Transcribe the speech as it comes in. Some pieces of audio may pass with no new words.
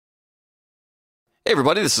Hey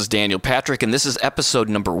everybody, this is Daniel Patrick, and this is episode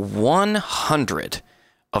number 100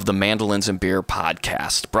 of the Mandolins and Beer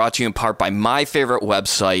podcast, brought to you in part by my favorite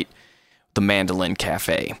website, the Mandolin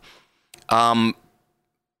Cafe.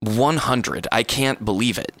 100, I can't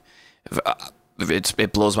believe it.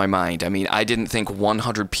 It blows my mind. I mean, I didn't think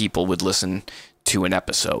 100 people would listen to an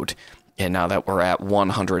episode, and now that we're at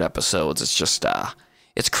 100 episodes, it's just,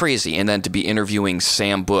 it's crazy. And then to be interviewing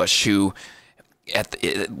Sam Bush, who...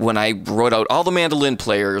 when I wrote out all the mandolin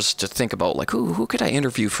players to think about, like, who could I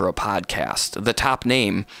interview for a podcast? The top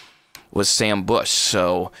name was Sam Bush.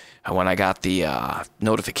 So when I got the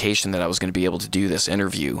notification that I was going to be able to do this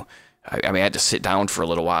interview, I had to sit down for a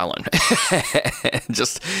little while and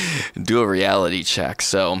just do a reality check.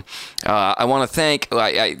 So I want to thank,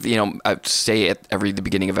 I say at the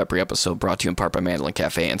beginning of every episode, brought to you in part by Mandolin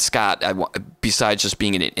Cafe. And Scott, besides just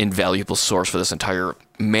being an invaluable source for this entire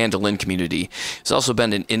mandolin community, has also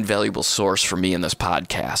been an invaluable source for me in this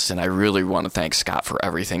podcast. And I really want to thank Scott for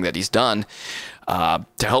everything that he's done to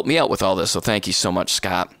help me out with all this. So thank you so much,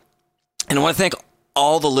 Scott. And I want to thank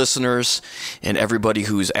all the listeners and everybody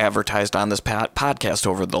who's advertised on this podcast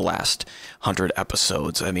over the last 100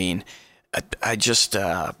 episodes. I mean,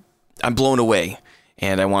 I'm blown away,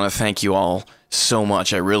 and I want to thank you all so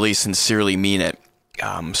much. I really sincerely mean it.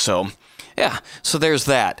 So there's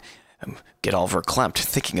that. Get all verklempt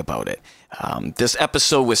thinking about it. This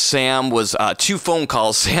episode with Sam was 2 phone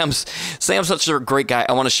calls. Sam's such a great guy.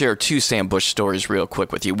 I want to share 2 Sam Bush stories real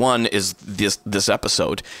quick with you. One is this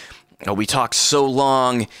episode. We talked so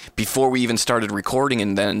long before we even started recording,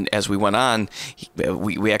 and then as we went on,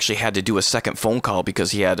 we actually had to do a second phone call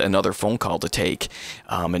because he had another phone call to take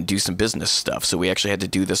and do some business stuff. So we actually had to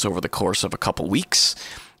do this over the course of a couple weeks.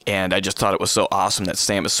 And I just thought it was so awesome that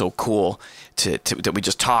Sam is so cool that we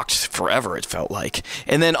just talked forever, it felt like.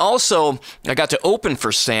 And then also, I got to open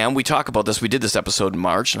for Sam. We talk about this. We did this episode in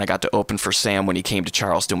March, and I got to open for Sam when he came to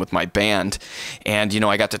Charleston with my band. And,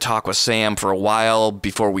 I got to talk with Sam for a while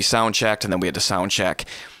before we sound checked, and then we had to sound check.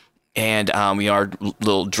 And our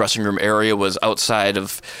little dressing room area was outside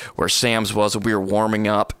of where Sam's was. We were warming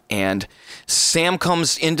up, and Sam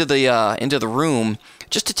comes into the room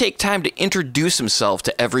just to take time to introduce himself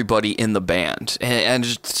to everybody in the band. And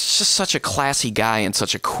it's just such a classy guy and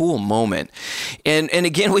such a cool moment. And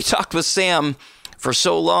again, we talked with Sam for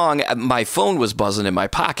so long, my phone was buzzing in my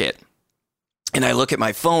pocket. And I look at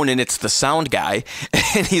my phone, and it's the sound guy,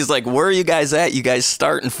 and he's like, "Where are you guys at? You guys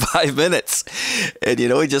start in 5 minutes." And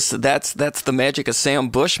that's the magic of Sam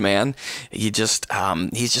Bush, man. He's just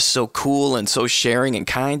so cool and so sharing and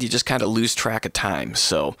kind. You just kind of lose track of time.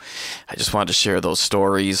 So I just wanted to share those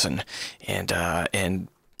stories and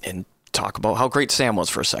talk about how great Sam was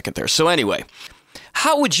for a second there. So anyway,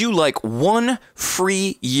 how would you like 1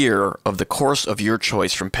 free year of the course of your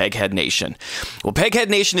choice from Peghead Nation? Well, Peghead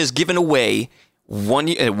Nation is giving away a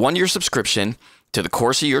 1-year subscription to the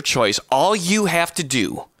course of your choice. All you have to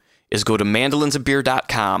do is go to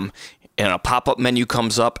mandolinsandbeer.com, and a pop-up menu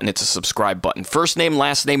comes up, and it's a subscribe button. First name,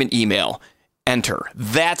 last name, and email. Enter.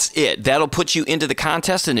 That's it. That'll put you into the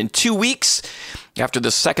contest, and in 2 weeks, after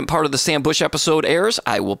the second part of the Sam Bush episode airs,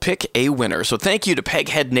 I will pick a winner. So thank you to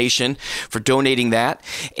Peghead Nation for donating that.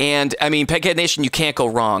 And, I mean, Peghead Nation, you can't go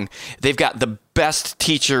wrong. They've got the best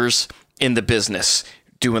teachers in the business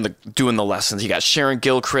doing the lessons. You got Sharon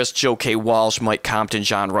Gilchrist, Joe K. Walsh, Mike Compton,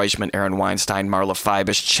 John Reichman, Aaron Weinstein, Marla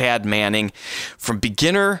Fibish, Chad Manning. From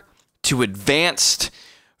beginner to advanced,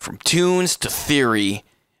 from tunes to theory,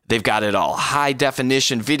 they've got it all. High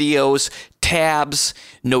definition videos, tabs,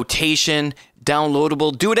 notation,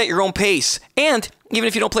 downloadable. Do it at your own pace. And even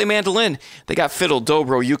if you don't play mandolin, they got fiddle,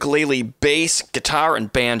 dobro, ukulele, bass, guitar,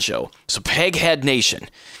 and banjo. So Peghead Nation.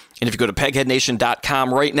 And if you go to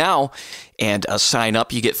pegheadnation.com right now and sign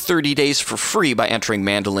up, you get 30 days for free by entering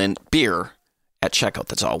mandolin beer at checkout.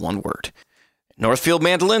 That's all one word. Northfield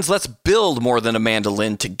Mandolins, let's build more than a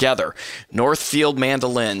mandolin together. Northfield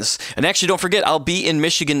Mandolins. And actually, don't forget, I'll be in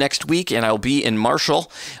Michigan next week, and I'll be in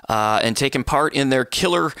Marshall and taking part in their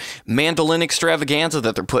killer mandolin extravaganza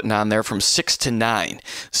that they're putting on there from 6 to 9.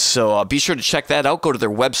 So be sure to check that out. Go to their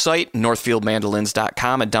website,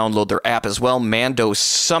 northfieldmandolins.com, and download their app as well,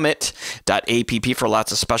 mandosummit.app, for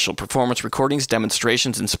lots of special performance recordings,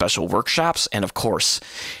 demonstrations, and special workshops. And, of course,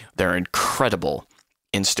 their incredible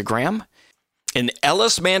Instagram. And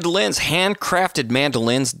Ellis Mandolins, handcrafted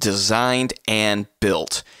mandolins designed and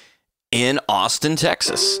built in Austin,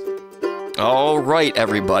 Texas. All right,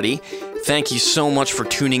 everybody. Thank you so much for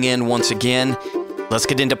tuning in once again. Let's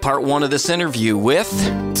get into part 1 of this interview with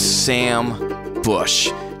Sam Bush.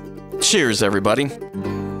 Cheers, everybody.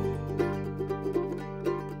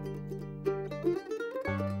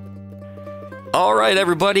 All right,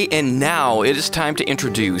 everybody, and now it is time to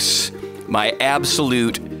introduce my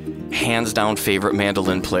absolute hands-down favorite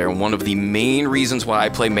mandolin player, one of the main reasons why I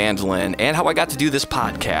play mandolin and how I got to do this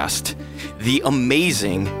podcast, the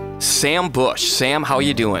amazing Sam Bush. Sam, how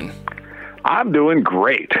you doing? I'm doing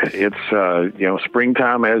great. It's,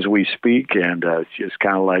 springtime as we speak, and it's just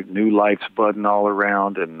kind of like new lights budding all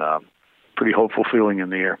around, and pretty hopeful feeling in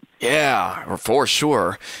the air. Yeah, for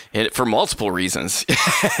sure. And for multiple reasons.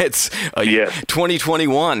 It's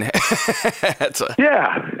 2021.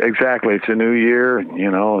 Yeah, exactly. It's a new year,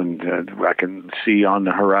 and I can see on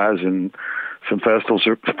the horizon some festivals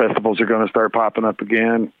are going to start popping up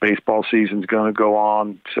again. Baseball season's going to go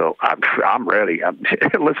on, so I'm ready.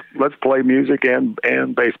 Let's play music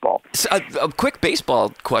and baseball. So, a quick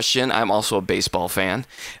baseball question. I'm also a baseball fan.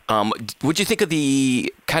 What'd you think of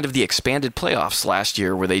the expanded playoffs last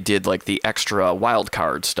year, where they did like the extra wild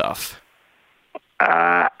card stuff?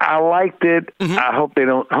 I liked it. Mm-hmm. I hope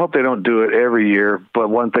they don't do it every year.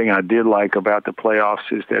 But one thing I did like about the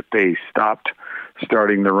playoffs is that they stopped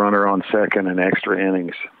starting the runner on second in extra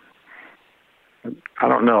innings. I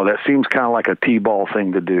don't know. That seems kind of like a T-ball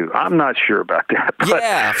thing to do. I'm not sure about that. But,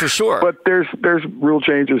 yeah, for sure. But there's rule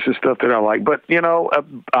changes and stuff that I like. But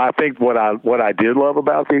I think what I did love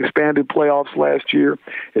about the expanded playoffs last year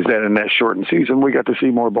is that in that shortened season we got to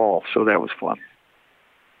see more ball. So that was fun.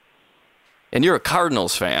 And you're a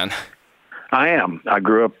Cardinals fan. I am. I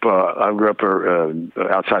grew up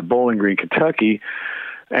outside Bowling Green, Kentucky.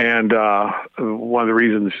 And one of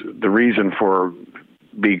the reason for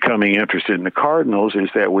becoming interested in the Cardinals is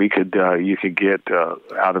that you could get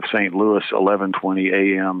out of St. Louis 11:20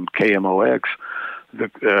 a.m. KMOX,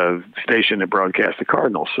 the station that broadcast the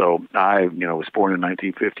Cardinals. So I was born in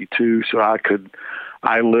 1952, so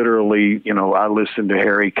I literally I listened to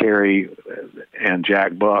Harry Carey and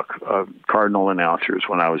Jack Buck, Cardinal announcers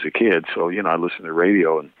when I was a kid. So I listened to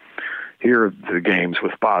radio and hear the games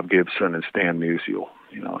with Bob Gibson and Stan Musial.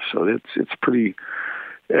 So it's pretty.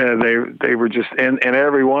 They were just and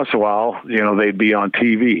every once in a while, they'd be on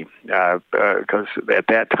TV because at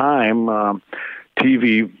that time,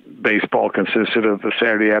 TV baseball consisted of the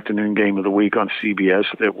Saturday afternoon game of the week on CBS.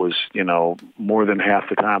 That was more than half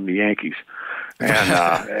the time the Yankees,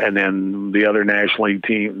 and then the other National League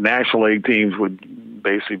teams would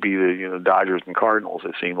basically be the Dodgers and Cardinals.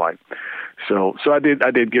 It seemed like. So I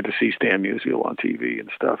did get to see Stan Musial on TV and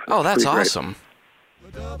stuff. Oh, that's awesome.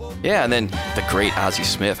 Yeah, and then the great Ozzie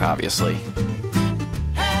Smith, obviously.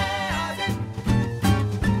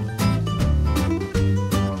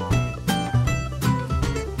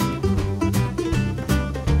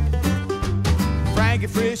 Frankie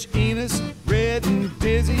Frisch, Enos, Red and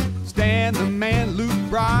Dizzy, Stan the Man, Luke,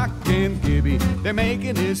 Brock, and Gibby. They're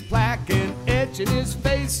making his plaque and etching his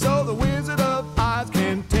face so the Wizard of Oz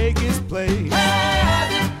can take his place.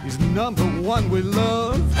 He's number one with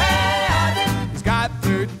love. He's got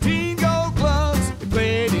 13 gold gloves. He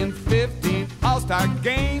played in 15 All-Star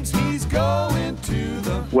games. He's going to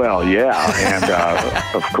the... Well, yeah, and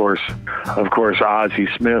of course, Ozzie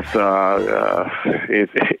Smith. I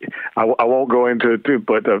won't go into it too,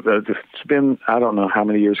 but it's been I don't know how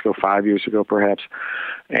many years ago, 5 years ago perhaps,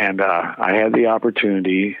 and I had the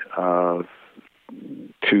opportunity to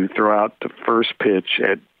throw out the first pitch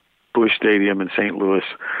at Busch Stadium in St. Louis,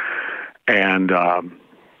 and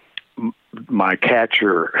my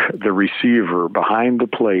catcher, the receiver behind the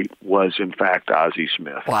plate, was in fact Ozzie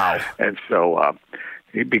Smith. Wow! And so,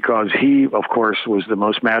 because he, of course, was the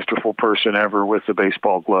most masterful person ever with the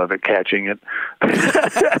baseball glove at catching it.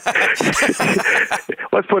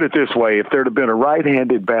 Let's put it this way: if there'd have been a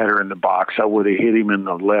right-handed batter in the box, I would have hit him in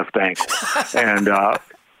the left ankle. And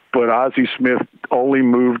but Ozzie Smith only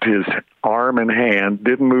moved his arm and hand,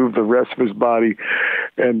 didn't move the rest of his body,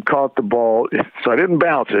 and caught the ball. So I didn't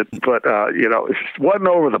bounce it, but it wasn't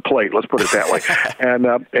over the plate. Let's put it that way. And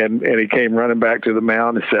he came running back to the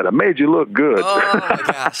mound and said, "I made you look good." Oh my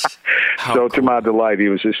gosh! So cool. To my delight, he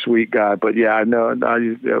was a sweet guy. But yeah, I know.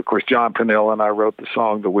 Of course, John Pennell and I wrote the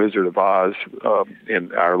song "The Wizard of Oz"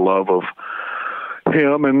 in our love of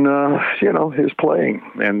him and his playing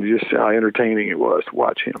and just how entertaining it was to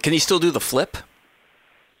watch him. Can he still do the flip?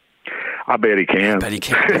 I bet he can. I bet he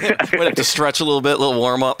can. Would have to stretch a little bit, a little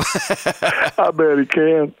warm up. I bet he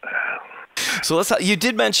can. So you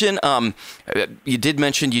did mention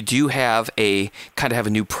you do have a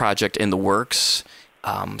new project in the works.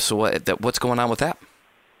 So what's going on with that?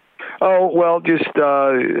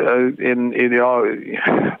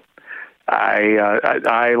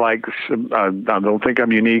 I like. I don't think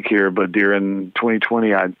I'm unique here, but during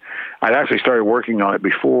 2020, I'd actually started working on it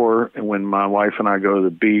before. And when my wife and I go to the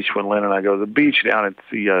beach, when Lynn and I go to the beach down at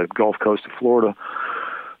the Gulf Coast of Florida,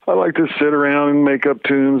 I like to sit around and make up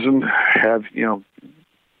tunes and have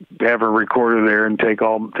a recorder there and take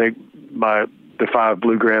the 5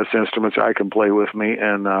 bluegrass instruments I can play with me,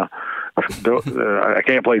 and I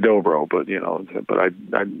can't play dobro, but I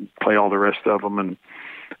play all the rest of them, and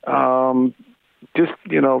I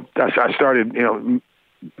started,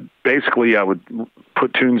 basically I would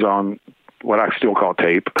put tunes on what I still call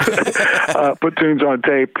tape, put tunes on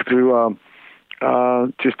tape to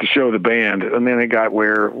just to show the band, and then it got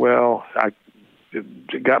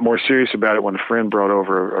it got more serious about it when a friend brought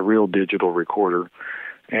over a real digital recorder,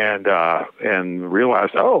 and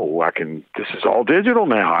realized, this is all digital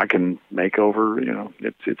now. I can make over,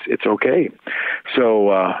 it's okay. So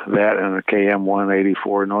that and a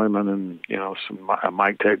KM-184 Neumann and a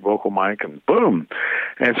Mic Tech vocal mic, and boom.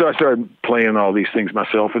 And so I started playing all these things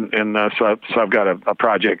myself, and so I've got a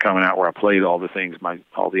project coming out where I played all the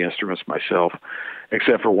instruments myself,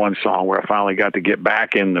 except for one song where I finally got to get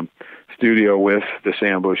back in the studio with the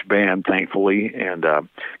Sam Bush Band, thankfully, and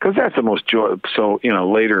because that's the most joy. So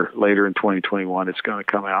later in 2021, it's going to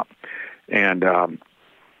come out, and the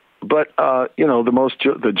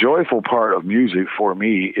joyful part of music for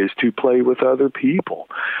me is to play with other people,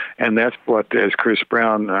 and that's what, as Chris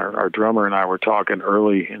Brown, our drummer, and I were talking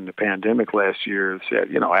early in the pandemic last year,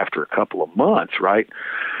 said, after a couple of months, right,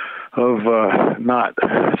 of not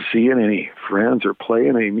seeing any friends or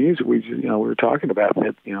playing any music, we were talking about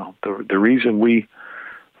that. The reason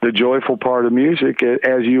the joyful part of music,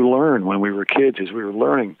 as you learn when we were kids, as we were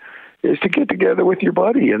learning, is to get together with your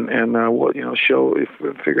buddy and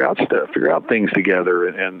figure out things together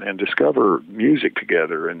and discover music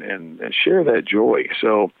together and share that joy.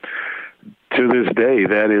 So to this day,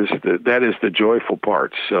 that is the joyful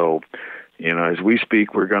part. So, as we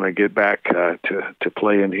speak, we're going to get back to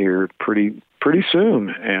playing here pretty soon,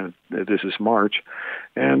 and this is March,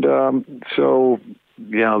 and so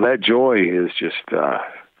that joy is just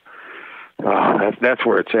that's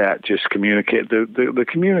where it's at. Just communicate the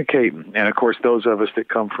communicating, and of course, those of us that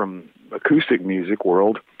come from acoustic music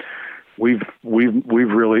world, we've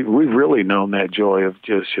really known that joy of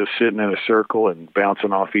just sitting in a circle and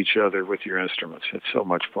bouncing off each other with your instruments. It's so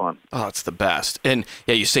much fun. Oh, it's the best. And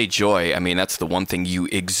yeah, you say joy. I mean, that's the one thing you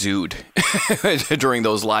exude during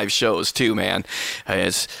those live shows too, man.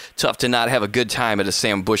 It's tough to not have a good time at a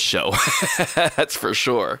Sam Bush show. That's for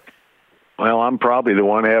sure. Well, I'm probably the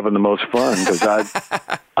one having the most fun because I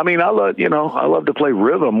love to play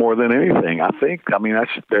rhythm more than anything. That's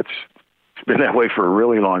been that way for a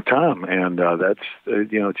really long time, and that's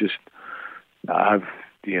I've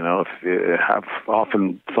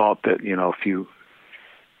often thought that if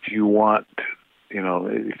you want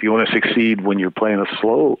to succeed when you're playing a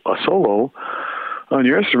solo on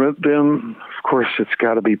your instrument, then of course it's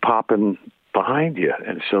got to be popping behind you,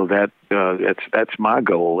 and so that's my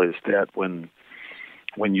goal, is that when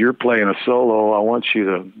you're playing a solo, I want you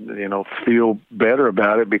to feel better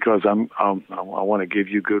about it because I want to give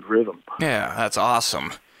you good rhythm. Yeah, that's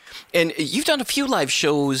awesome. And you've done a few live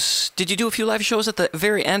shows. Did you do a few live shows at the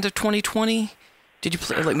very end of 2020? Did you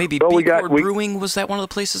play maybe Beatport Brewing? Was that one of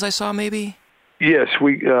the places I saw maybe? Yes,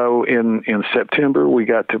 we in September we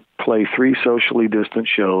got to play 3 socially distant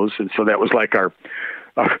shows, and so that was like our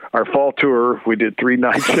fall tour. We did 3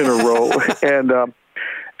 nights in a row,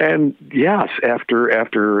 and yes,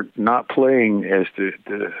 after not playing as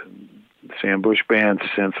the Sam Bush Band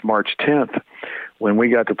since March 10th, when we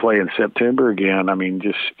got to play in September again, I mean,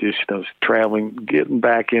 just those traveling, getting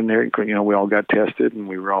back in there. We all got tested, and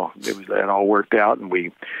that all worked out, and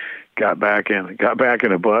we got back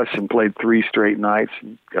in a bus and played 3 straight nights.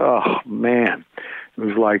 Oh man, it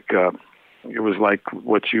was like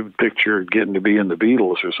what you picture getting to be in the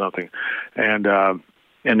Beatles or something. And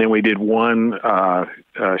then we did one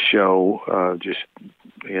show just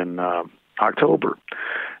in October.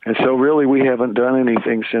 And so really we haven't done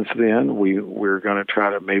anything since then. We're going to try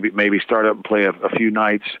to maybe start up and play a few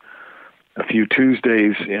nights, a few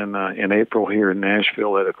Tuesdays in April here in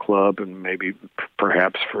Nashville at a club, and maybe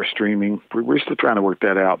perhaps for streaming. We're still trying to work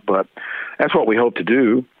that out, but that's what we hope to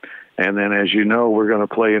do. And then, as you know, we're going to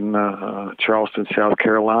play in Charleston, South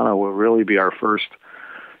Carolina. Will really be our first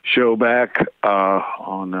show back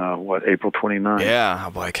on April 29th. Yeah,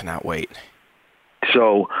 boy, I cannot wait.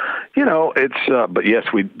 So, it's but yes,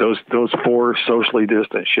 those 4 socially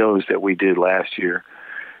distant shows that we did last year,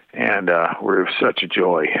 and were such a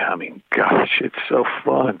joy. I mean, gosh, it's so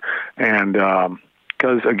fun, and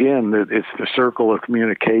because again, it's the circle of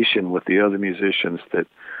communication with the other musicians that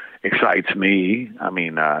excites me. I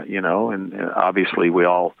mean, and obviously we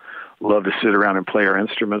all love to sit around and play our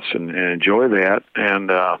instruments and enjoy that. And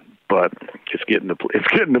but it's getting to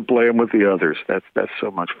play them with the others. That's so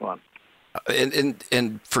much fun.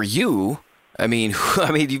 And for you, I mean,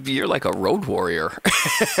 you're like a road warrior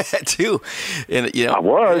too. And I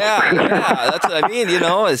was. Yeah. That's what I mean.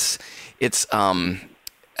 It's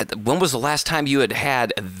when was the last time you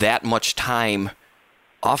had that much time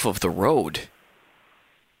off of the road?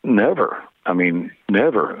 Never. I mean,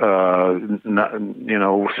 never.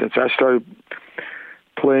 Since I started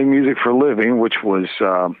playing music for a living, which was,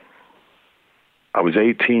 I was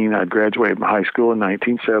 18. I'd graduated from high school in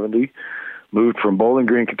 1970, moved from Bowling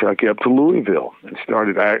Green, Kentucky up to Louisville and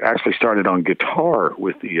I actually started on guitar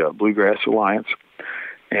with the Bluegrass Alliance.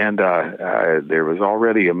 And there was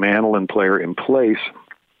already a mandolin player in place.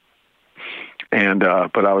 And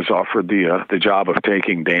but I was offered the job of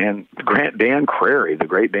taking Dan Crary, the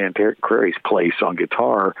great Dan Crary's place on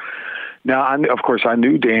guitar. Now, of course, I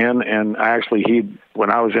knew Dan, and when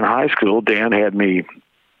I was in high school, Dan had me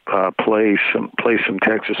play some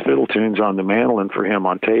Texas fiddle tunes on the mandolin for him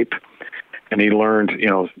on tape, and he learned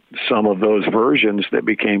some of those versions that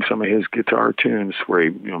became some of his guitar tunes, where he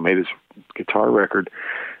made his guitar record.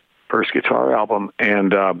 First guitar album,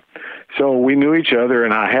 and so we knew each other,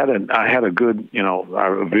 and I had a good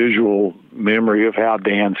a visual memory of how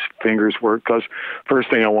Dan's fingers worked, because first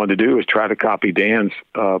thing I wanted to do was try to copy Dan's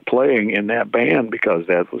playing in that band, because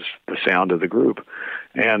that was the sound of the group,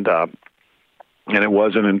 and it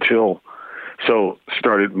wasn't until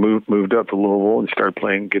moved up to Louisville and started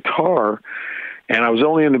playing guitar. And I was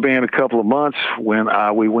only in the band a couple of months when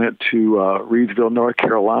we went to Reidsville, North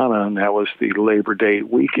Carolina, and that was the Labor Day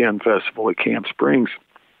weekend festival at Camp Springs.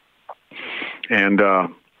 And a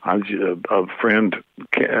friend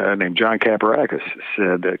named John Kaparakis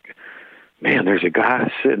said, man, there's a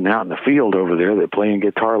guy sitting out in the field over there that's playing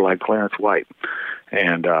guitar like Clarence White.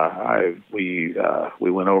 And we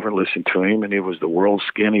went over and listened to him, and he was the world's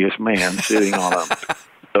skinniest man sitting on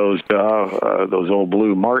those old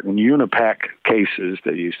blue Martin Unipack cases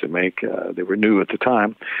that used to make. They were new at the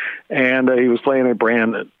time, and he was playing a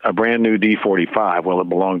brand new D45. Well, it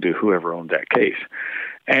belonged to whoever owned that case,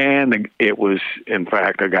 and it was in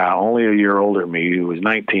fact a guy only a year older than me. Who was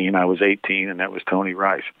 19, I was 18, and that was Tony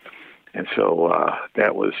Rice. And so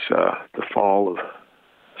that was the fall of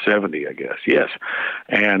 '70, I guess. Yes,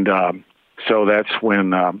 and so that's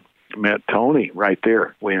when. Met Tony right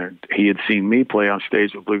there when he had seen me play on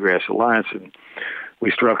stage with Bluegrass Alliance, and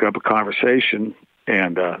we struck up a conversation,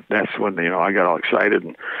 and that's when I got all excited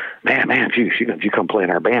and man, if you come play in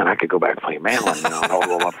our band, I could go back and play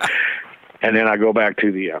mandolin. And then I go back to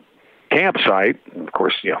the campsite, and of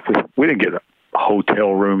course we didn't get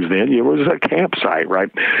hotel rooms then. It was a campsite, right?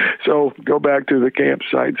 So go back to the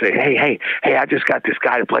campsite and say, hey, I just got this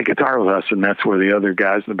guy to play guitar with us, and that's where the other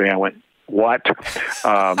guys in the band went, what?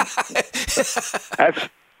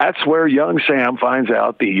 That's where young Sam finds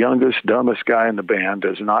out the youngest, dumbest guy in the band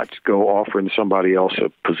does not go offering somebody else a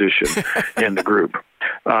position in the group.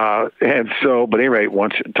 And so, but anyway,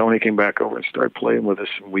 once Tony came back over and started playing with us,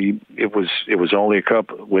 it was only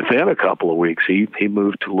within a couple of weeks, he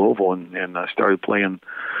moved to Louisville and started playing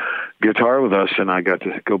guitar with us, and I got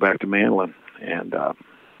to go back to mandolin. And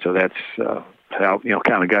so that's how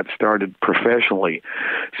kind of got started professionally.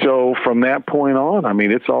 So from that point on, I mean,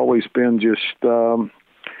 it's always been just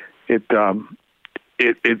it's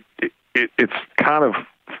kind of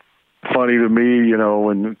funny to me,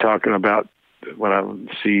 when talking about when I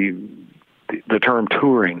see the term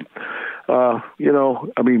touring. I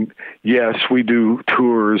mean, yes, we do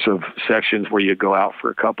tours of sections where you go out for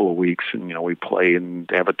a couple of weeks, and we play and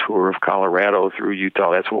have a tour of Colorado through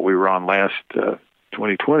Utah. That's what we were on last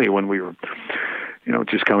 2020 when we were,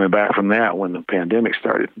 just coming back from that when the pandemic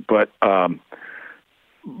started. But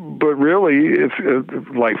really, if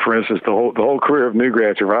like for instance, the whole career of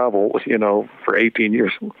Newgrass Revival, for 18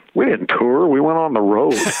 years, we didn't tour. We went on the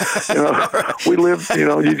road. We lived.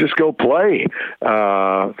 You just go play.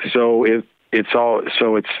 So it's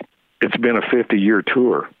been a 50-year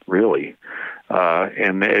tour, really,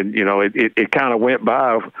 and it kind of went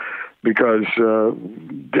by. Because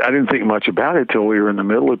I didn't think much about it till we were in the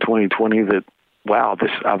middle of 2020 that, wow,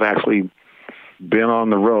 I've actually been on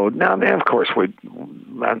the road. Now, of course, we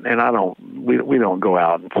don't go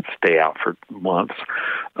out and stay out for months.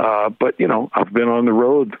 But, I've been on the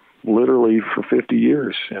road literally for 50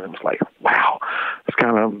 years. And it was like, wow, it's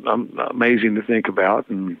kind of amazing to think about.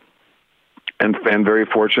 And very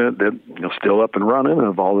fortunate that, still up and running, and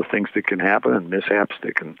of all the things that can happen and mishaps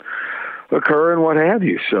that can occur and what have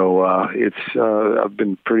you. So I've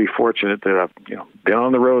been pretty fortunate that I've been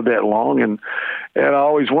on the road that long, and I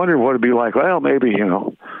always wondered what it'd be like. Well, maybe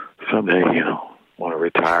someday want to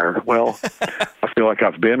retire. Well, I feel like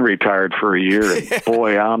I've been retired for a year, and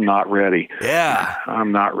boy, I'm not ready. Yeah,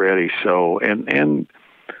 I'm not ready. So and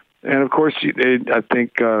of course, I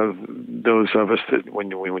think those of us that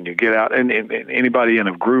when you get out, and anybody in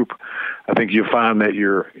a group, I think you'll find that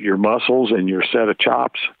your muscles and your set of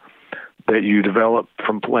chops that you develop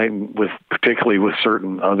from playing with, particularly with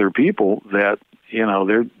certain other people, that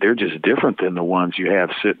they're just different than the ones you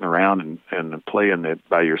have sitting around and playing it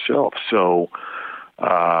by yourself. So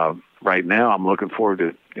right now, I'm looking forward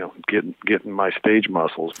to getting my stage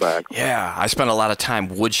muscles back. Yeah, I spent a lot of time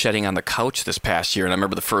woodshedding on the couch this past year, and I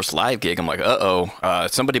remember the first live gig. I'm like,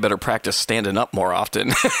 somebody better practice standing up more often.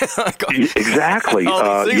 Exactly.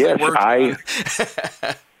 Yes,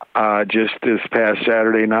 just this past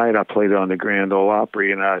Saturday night, I played on the Grand Ole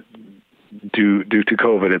Opry, and due to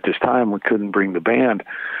COVID at this time, we couldn't bring the band.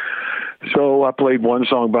 So I played one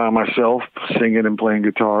song by myself, singing and playing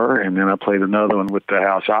guitar, and then I played another one with the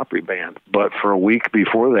House Opry Band. But for a week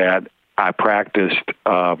before that, I practiced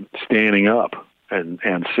standing up and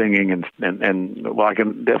singing, and well, I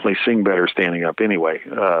can definitely sing better standing up anyway.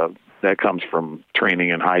 That comes from training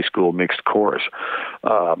in high school mixed chorus.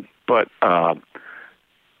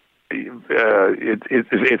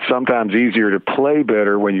 It's sometimes easier to play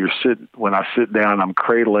better when I sit down, I'm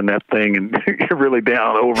cradling that thing and you're really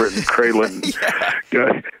down over it and cradling,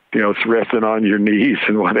 it's resting on your knees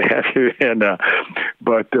and what have you. And,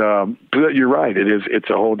 but you're right. It's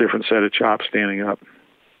a whole different set of chops standing up.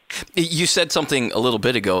 You said something a little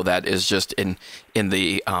bit ago that is just in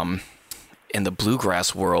the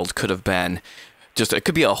bluegrass world could have been it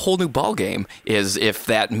could be a whole new ball game. Is if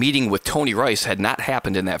that meeting with Tony Rice had not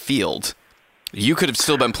happened in that field, you could have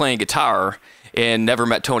still been playing guitar and never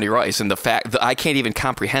met Tony Rice. And the fact that I can't even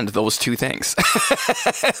comprehend those two things.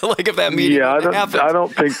 Like if that meeting happened. I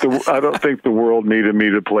don't think the world needed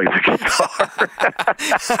me to play the guitar.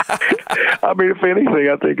 I mean, if anything,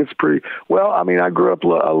 I think it's pretty well. I mean, I grew up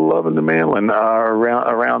loving the mandolin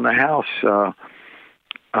around the house.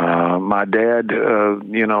 My dad,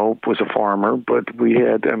 was a farmer, but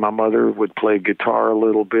and my mother would play guitar a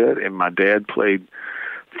little bit, and my dad played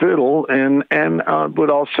fiddle and would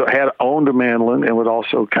also owned a mandolin and would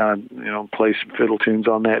also kind of, play some fiddle tunes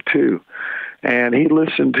on that too. And he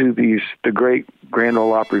listened to the great Grand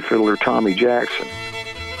Ole Opry fiddler, Tommy Jackson.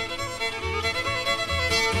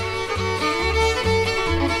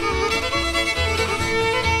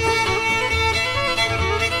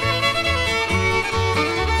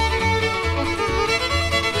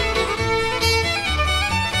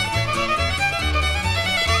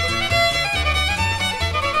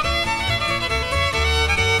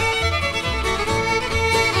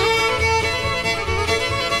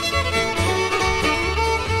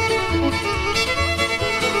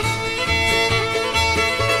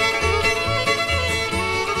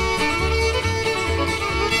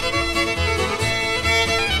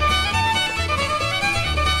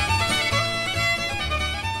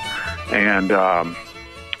 And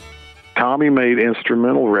Tommy made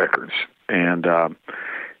instrumental records, and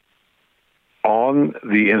on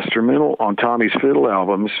Tommy's fiddle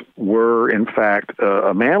albums were, in fact,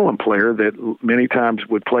 a mandolin player that many times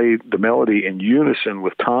would play the melody in unison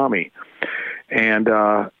with Tommy. And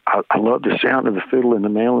I love the sound of the fiddle and the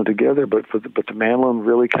mandolin together, but the mandolin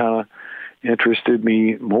really kind of interested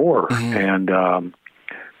me more. Mm-hmm.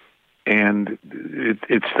 And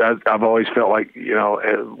I've always felt like,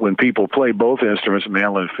 when people play both instruments,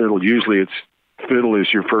 mandolin and fiddle, usually fiddle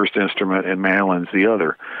is your first instrument and mandolin's the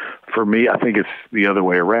other. For me, I think it's the other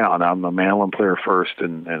way around. I'm a mandolin player first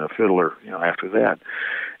and a fiddler, after that.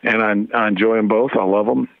 And I enjoy them both. I love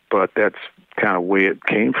them, but that's kind of the way it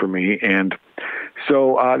came for me. And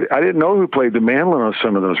so I didn't know who played the mandolin on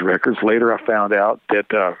some of those records. Later, I found out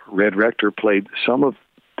that Red Rector played some of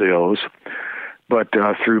those. But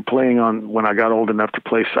through playing when I got old enough to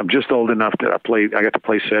play, I'm just old enough that I got to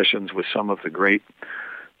play sessions with some of the great,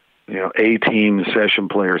 A-team session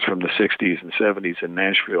players from the 60s and 70s in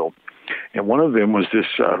Nashville. And one of them was this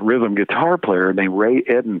rhythm guitar player named Ray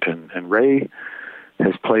Edenton. And Ray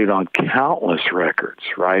has played on countless records,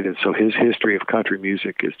 right? And so his history of country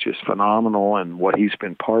music is just phenomenal and what he's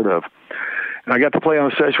been part of. And I got to play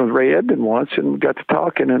on a session with Ray Edenton once and got to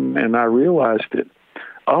talking, and I realized that,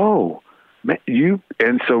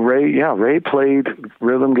 so Ray played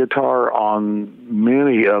rhythm guitar on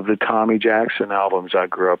many of the Tommy Jackson albums I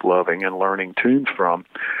grew up loving and learning tunes from.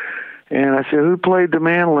 And I said, who played the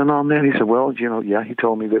mandolin on that? He said, well, he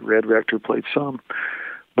told me that Red Rector played some.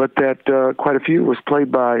 but that quite a few was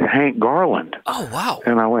played by Hank Garland. Oh, wow.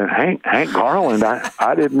 And I went, Hank Garland?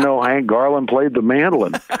 I didn't know Hank Garland played the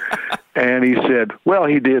mandolin. And he said, well,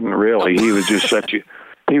 he didn't really. He was just such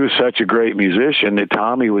a great musician that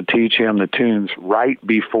Tommy would teach him the tunes right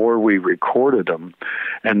before we recorded them.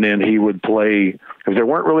 And then he would play, because there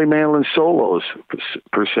weren't really mandolin solos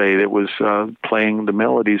per se. It was playing the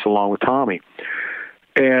melodies along with Tommy.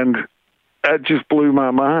 And that just blew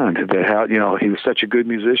my mind, that how, he was such a good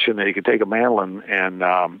musician that he could take a mandolin and,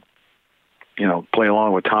 play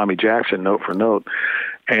along with Tommy Jackson note for note.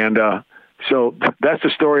 And so that's the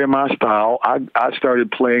story of my style. I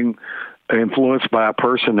started playing influenced by a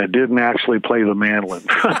person that didn't actually play the mandolin.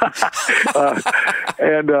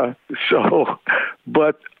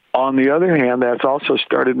 But on the other hand, that's also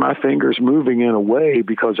started my fingers moving in a way,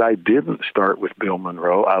 because I didn't start with Bill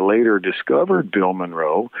Monroe. I later discovered Bill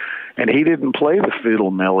Monroe, and he didn't play the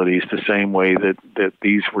fiddle melodies the same way that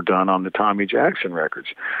these were done on the Tommy Jackson records.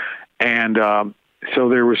 And so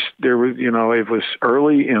there was, it was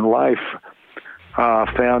early in life,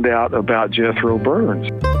 found out about Jethro Burns.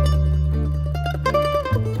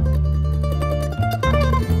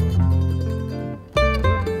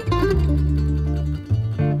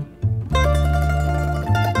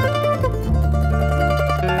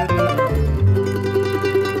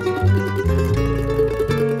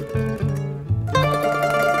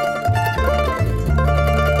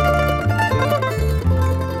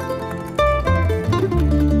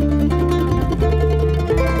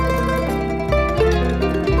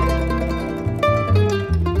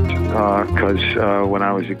 Because when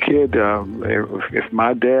I was a kid, if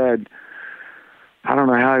my dad, I don't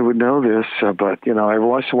know how he would know this, but, every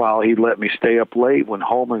once in a while he'd let me stay up late when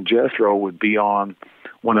Homer and Jethro would be on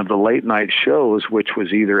one of the late night shows, which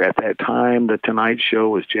was either at that time, The Tonight Show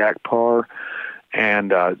was Jack Parr,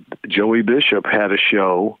 and Joey Bishop had a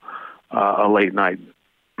show, a late night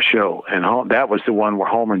show. And that was the one where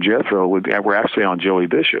Homer and Jethro were actually on Joey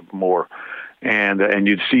Bishop more. And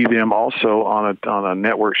you'd see them also on a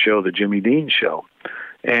network show, the Jimmy Dean Show.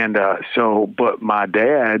 And but my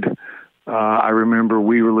dad, I remember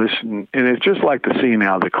we were listening, and it's just like the scene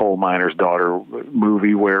out of the Coal Miner's Daughter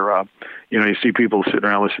movie where, you see people sitting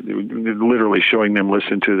around literally showing them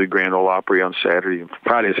listen to the Grand Ole Opry on Friday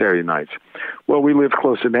and Saturday nights. Well, we lived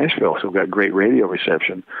close to Nashville, so we got great radio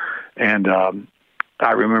reception. And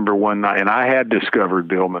I remember one night, and I had discovered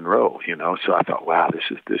Bill Monroe, so I thought, wow, this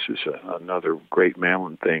is another great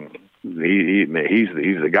mandolin thing. He's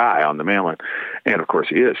the guy on the mandolin, and of course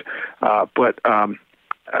he is. But I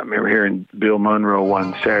remember hearing Bill Monroe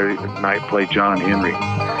one Saturday night play John Henry.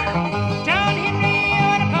 John Henry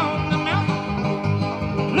out upon the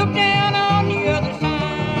mountain, look down on the other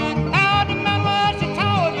side. How the mama she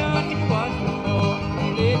told John Henry was no more.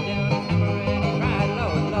 He laid down a hammer and he cried,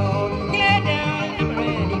 Lord, Lord. He laid down a hammer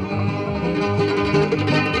and he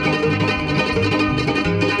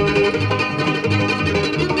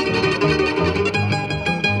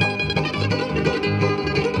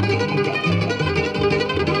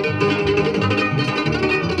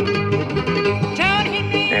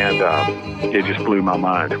it just blew my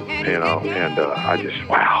mind, and I just,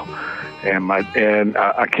 wow. And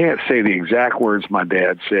I can't say the exact words my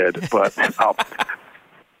dad said, but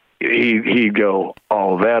he'd go,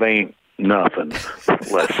 oh, that ain't nothing.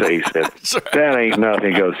 Let's say he said, that ain't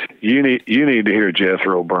nothing. He goes, you need to hear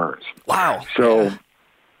Jethro Burns. Wow. So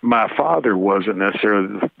my father wasn't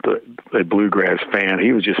necessarily a bluegrass fan.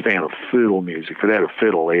 He was just a fan of fiddle music. For that, a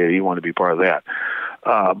fiddle, he wanted to be part of that.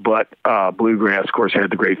 But bluegrass, of course, had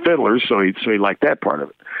the great fiddlers, so he liked that part of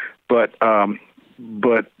it. But I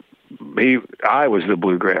was the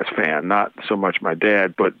bluegrass fan, not so much my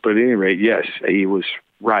dad. But at any rate, yes, he was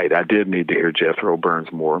right. I did need to hear Jethro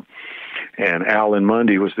Burns more. And Alan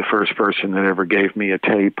Mundy was the first person that ever gave me a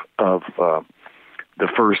tape of the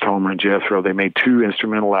first Homer and Jethro. They made 2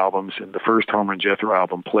 instrumental albums, and the first Homer and Jethro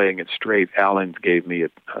album, Playing It Straight, Alan gave me a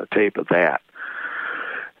tape of that.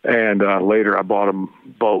 And later I bought them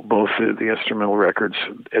both the instrumental records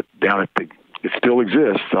down at it still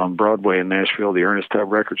exists on Broadway in Nashville, the Ernest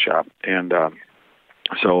Tubb Record Shop. And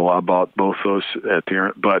so I bought both those at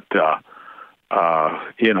the, but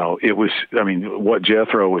it was, what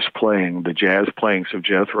Jethro was playing, the jazz playings of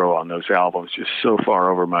Jethro on those albums, just so far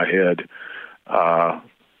over my head.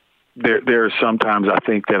 There are sometimes I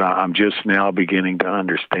think that I'm just now beginning to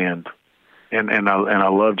understand. And I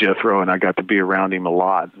love Jethro, and I got to be around him a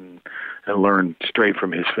lot and learn straight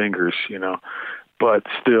from his fingers, But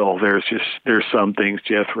still, there's some things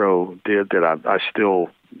Jethro did that I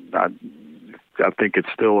think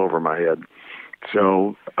it's still over my head.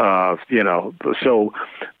 So, so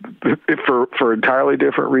for entirely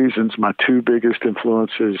different reasons, my two biggest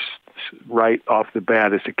influences right off the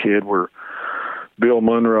bat as a kid were Bill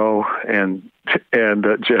Monroe and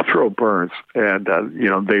Jethro Burns, and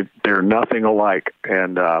they're nothing alike,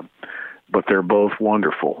 and but they're both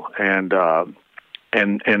wonderful, and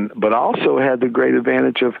but I also had the great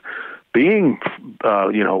advantage of being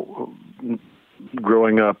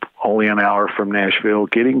growing up only an hour from Nashville,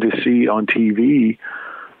 getting to see on TV,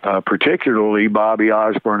 particularly Bobby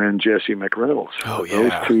Osborne and Jesse McReynolds. Oh,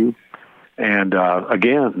 yeah. Those two. And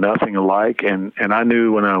again, nothing alike. And I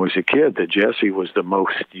knew when I was a kid that Jesse was the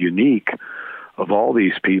most unique of all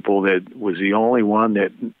these people, that was the only one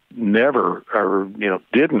that never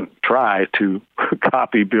didn't try to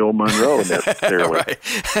copy Bill Monroe necessarily. Right.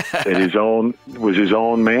 That was his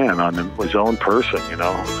own man, his own person,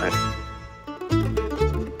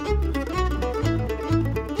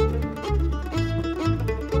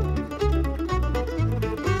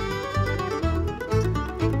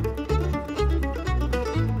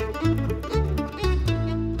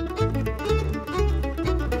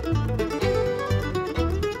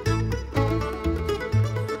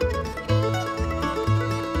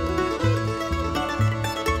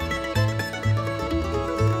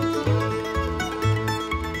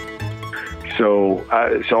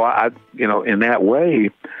 So I in that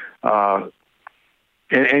way, I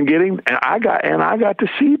got to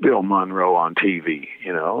see Bill Monroe on TV,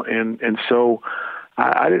 and so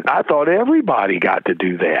I thought everybody got to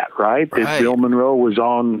do that, right? That Bill Monroe was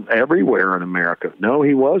on everywhere in America. No,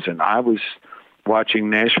 he wasn't. I was watching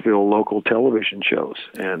Nashville local television shows,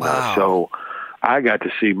 and so I got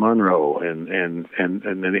to see Monroe and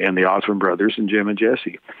the Osmond brothers and Jim and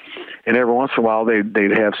Jesse. And every once in a while,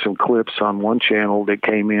 they'd have some clips on one channel that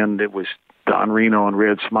came in that was Don Reno and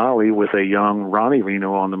Red Smiley with a young Ronnie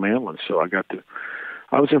Reno on the mandolin. So I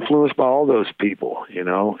was influenced by all those people,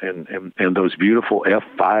 and those beautiful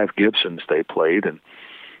F5 Gibsons they played. And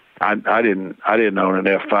I didn't own an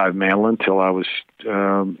F5 mandolin until I was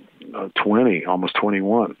 20, almost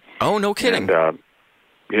 21. Oh, no kidding. And,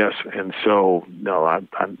 yes, and so I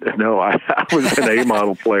was an A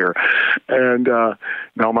model player, and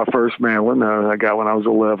my first mandolin I got when I was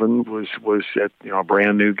 11 was at a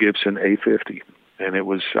brand new Gibson A50, and I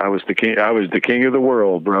was the king of the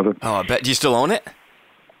world, brother. Oh, I bet. Do you still own it?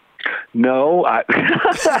 No,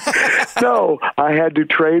 no, I had to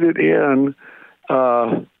trade it in.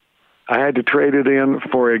 I had to trade it in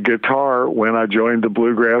for a guitar when I joined the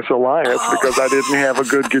Bluegrass Alliance because I didn't have a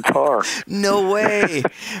good guitar. No way.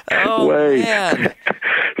 Oh, man.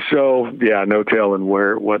 So, yeah, no telling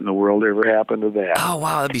what in the world ever happened to that. Oh,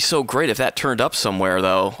 wow. That'd be so great if that turned up somewhere,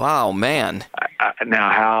 though. Wow, man.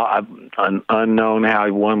 Now, unknown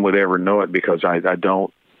how one would ever know it because I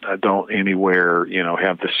don't anywhere,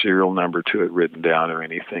 have the serial number to it written down or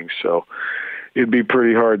anything. So it'd be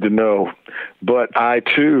pretty hard to know. But I,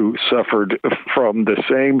 too, suffered from the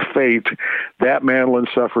same fate. That mandolin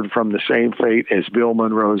suffered from the same fate as Bill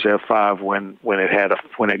Monroe's F5 when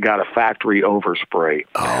it got a factory overspray.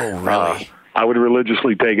 Oh, really? I would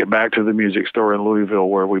religiously take it back to the music store in Louisville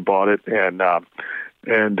where we bought it and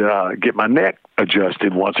get my neck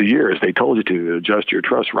adjusted once a year, as they told you to adjust your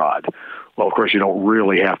truss rod. Well, of course, you don't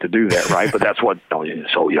really have to do that, right? But that's what.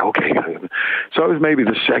 So yeah, okay. So it was maybe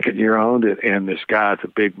the second year I owned it, and this guy with a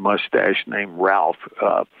big mustache named Ralph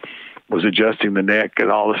was adjusting the neck, and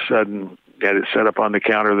all of a sudden, had it set up on the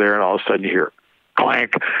counter there, and all of a sudden you hear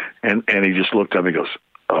clank, and he just looked up and he goes,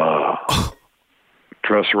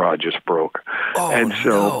 truss rod just broke. Oh, and so,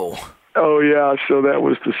 no. Oh yeah, so that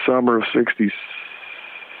was the summer of '66,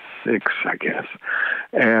 I guess.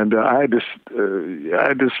 And I had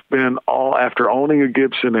to spend after owning a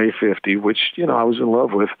Gibson A50, which, I was in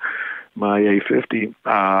love with my A50.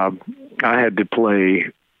 I had to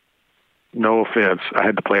play, no offense, I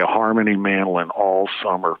had to play a harmony mandolin all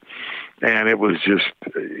summer. And it was just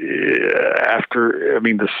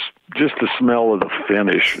just the smell of the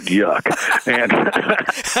finish, yuck. And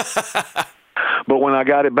but when I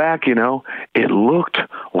got it back, it looked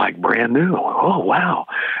like brand new. Oh, wow.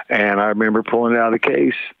 And I remember pulling it out of the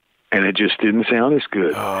case, and it just didn't sound as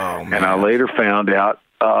good. Oh, man. And I later found out,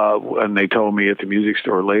 and they told me at the music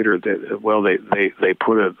store later that, they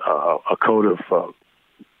put a coat of,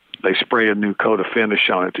 they spray a new coat of finish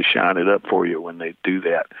on it to shine it up for you when they do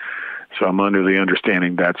that. So I'm under the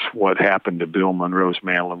understanding that's what happened to Bill Monroe's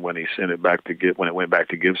mandolin when he sent it back when it went back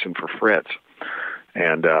to Gibson for frets.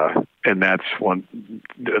 And that's one,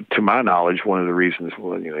 to my knowledge, one of the reasons.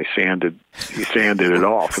 He sanded it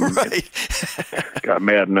off, and Right. got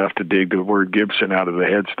mad enough to dig the word Gibson out of the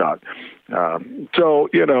headstock. So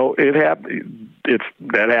it happened.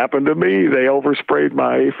 That happened to me. They oversprayed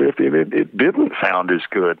my A50, and it didn't sound as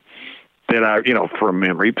good. That from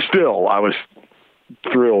memory. But still, I was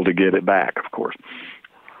thrilled to get it back. Of course.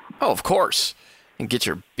 Oh, of course, and get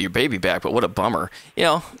your baby back. But what a bummer.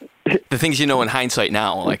 The things in hindsight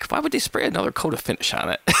now, like, why would they spray another coat of finish on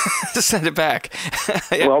it to send it back?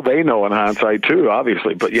 Yeah. Well, they know in hindsight too,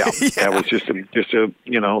 obviously. But yeah. That was just to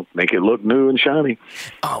make it look new and shiny.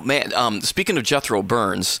 Oh man, speaking of Jethro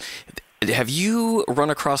Burns, have you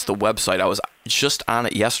run across the website? I was just on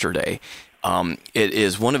it yesterday. It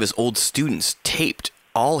is one of his old students taped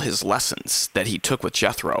all his lessons that he took with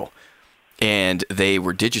Jethro, and they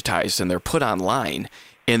were digitized and they're put online.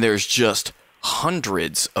 And there's just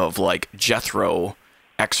hundreds of like Jethro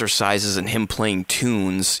exercises and him playing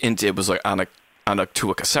tunes. It was like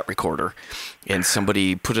to a cassette recorder, and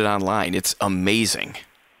somebody put it online. It's amazing.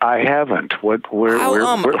 I haven't. Where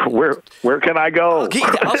can I go?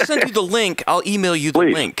 I'll send you the link. I'll email you the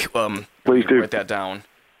link. Please do. Write that down.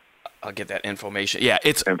 I'll get that information. Yeah,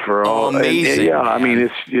 it's amazing. Yeah, I mean,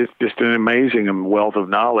 it's just an amazing wealth of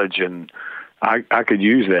knowledge, and I could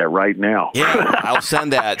use that right now. Yeah, I'll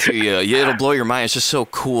send that to you. It'll blow your mind. It's just so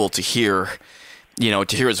cool to hear, to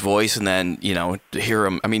hear his voice, and then, to hear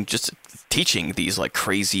him. I mean, just teaching these like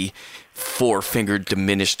crazy 4-fingered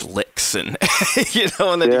diminished licks, and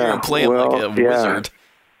and then you hear him playing like a wizard.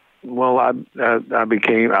 Well, I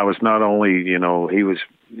was not only he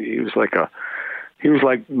was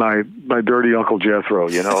like my dirty Uncle Jethro,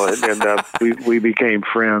 and we became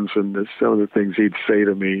friends, and some of the things he'd say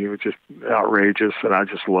to me were just outrageous, and I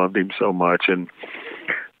just loved him so much. And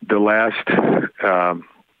the last,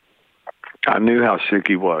 I knew how sick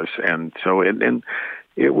he was, and so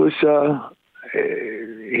it was.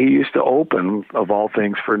 He used to open, of all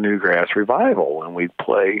things, for Newgrass Revival, and we'd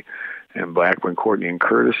play. And back when Courtney and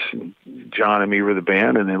Curtis and John and me were the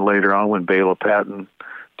band, and then later on when Bela Patton,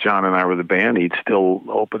 John and I were the band, he'd still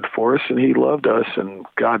opened for us, and he loved us, and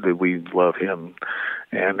God, did we love him.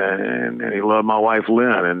 And he loved my wife,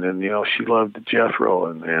 Lynn, and then, she loved Jethro,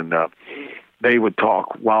 and they would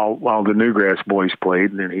talk while the Newgrass boys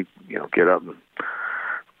played, and then he'd, get up and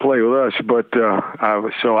play with us. But I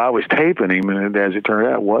was taping him, and as it turned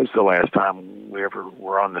out, it was the last time we ever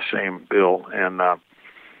were on the same bill, and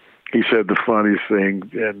he said the funniest thing,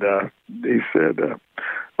 and he said,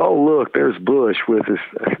 "Oh, look, there's Bush with his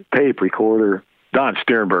tape recorder." Don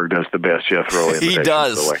Sternberg does the best Jethro imitation. He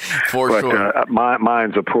does, sure.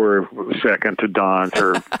 Mine's a poor second to Don's,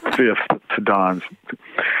 or fifth to Don's.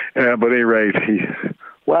 But at any rate,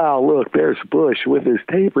 wow, look, there's Bush with his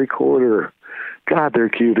tape recorder. God, they're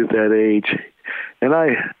cute at that age. And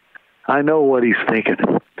I know what he's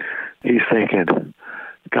thinking. He's thinking,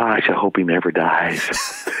 gosh, I hope he never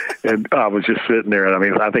dies. And I was just sitting there,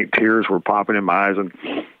 and I think tears were popping in my eyes, and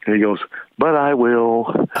he goes, "But I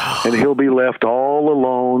will, and he'll be left all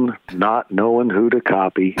alone, not knowing who to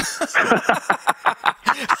copy."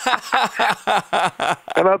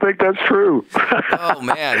 And I think that's true. Oh,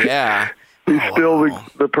 man, yeah. He's still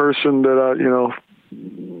the person that,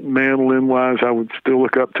 mandolin-wise, I would still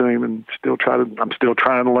look up to him, and I'm still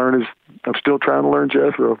trying to learn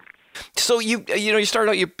Jethro. So you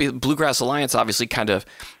started out your Bluegrass Alliance, obviously kind of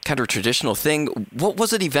a traditional thing. What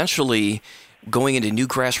was it eventually going into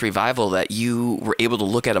Newgrass Revival that you were able to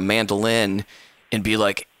look at a mandolin and be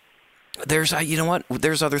like, there's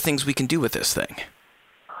other things we can do with this thing?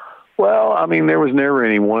 Well, there was never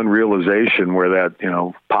any one realization where that,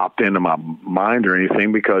 popped into my mind or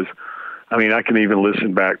anything, because I can even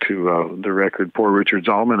listen back to the record Poor Richard's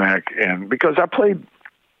Almanac, and because I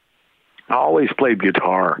always played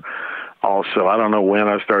guitar also. I don't know when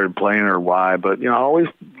I started playing or why, but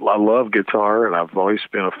I love guitar, and I've always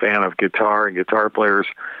been a fan of guitar and guitar players.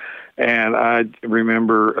 And I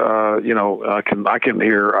remember, I can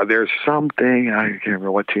hear, there's something, I can't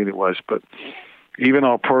remember what tune it was, but even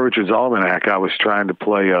on Poor Richard's Almanac, I was trying to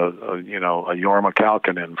play a Jorma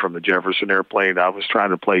Kaukonen from the Jefferson Airplane. I was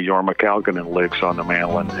trying to play Jorma Kaukonen licks on the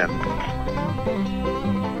mandolin, and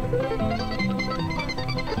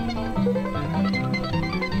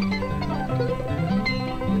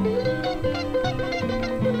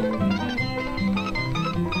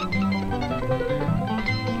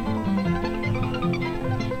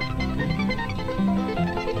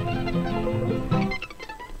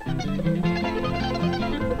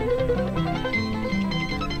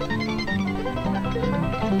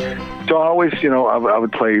so I always, I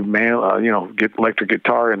would play get electric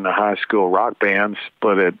guitar in the high school rock bands,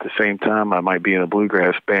 but at the same time, I might be in a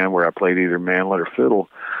bluegrass band where I played either mandolin or fiddle.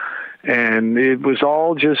 And it was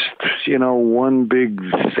all just, one big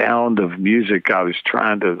sound of music I was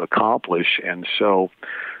trying to accomplish. And so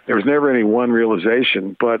there was never any one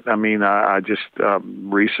realization. But, I just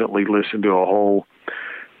recently listened to a whole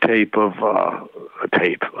tape of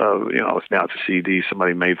now it's a CD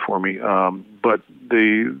somebody made for me. But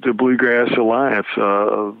the Bluegrass Alliance,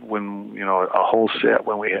 when, a whole set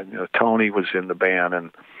when we had, Tony was in the band, and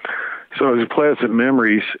so it was pleasant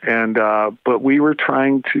memories. And, but we were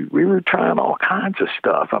trying all kinds of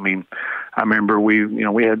stuff. I remember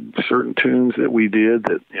we had certain tunes that we did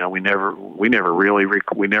that,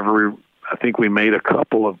 I think we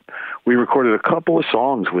recorded a couple of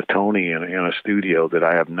songs with Tony in a studio that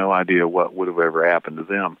I have no idea what would have ever happened to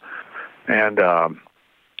them. And,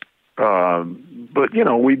 but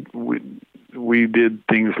we did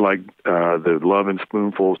things like, the Lovin'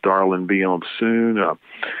 Spoonfuls, Darlin' Be Home Soon.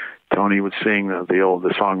 Tony would sing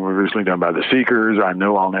the song originally done by the Seekers, I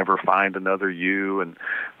Know I'll Never Find Another You. And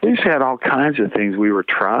we just had all kinds of things we were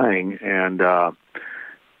trying. And,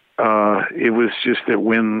 it was just that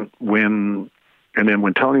when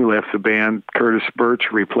Tony left the band, Curtis Birch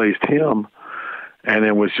replaced him. And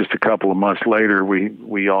it was just a couple of months later, we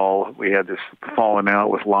had this falling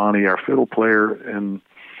out with Lonnie, our fiddle player, and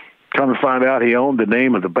come to find out he owned the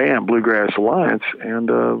name of the band, Bluegrass Alliance.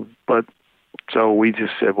 And, so we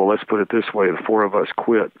just said, well, let's put it this way. The four of us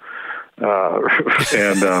quit. You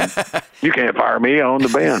can't fire me. I own the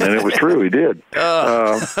band. And it was true. He did.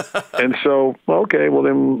 And so, okay, well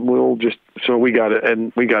then so we got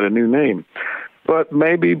a new name. But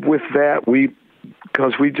maybe with that,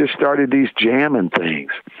 because we just started these jamming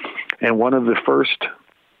things. And one of the first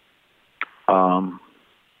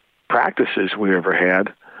practices we ever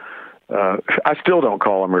had, I still don't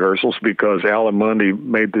call them rehearsals because Alan Mundy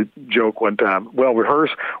made the joke one time. Well,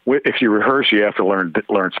 if you rehearse, you have to learn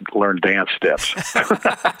dance steps.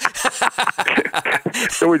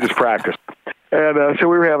 So we just practiced. And so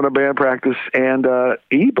we were having a band practice, and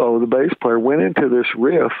Ebo, the bass player, went into this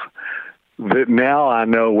riff that now I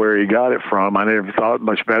know where he got it from. I never thought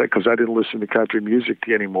much about it because I didn't listen to country music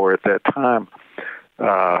anymore at that time.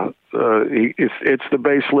 It's the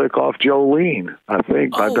bass lick off Jolene, I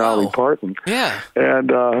think, by Dolly Parton. Yeah. And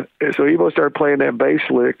so Evo started playing that bass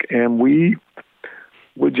lick, and we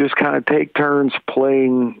would just kind of take turns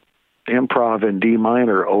playing improv in D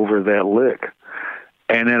minor over that lick.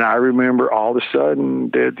 And then I remember all of a sudden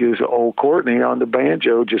that this old Courtney on the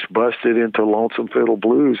banjo just busted into Lonesome Fiddle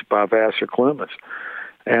Blues by Vassar Clements.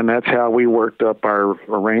 And that's how we worked up our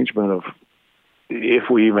arrangement of, if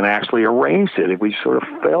we even actually arranged it, if we sort of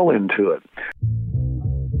fell into it.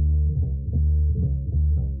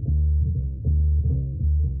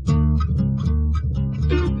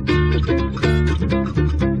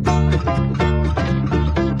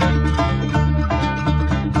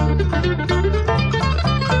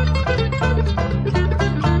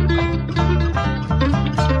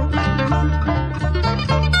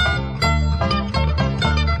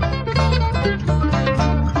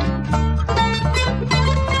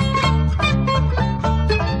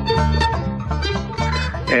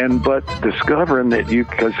 But discovering that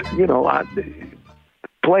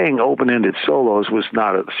playing open-ended solos was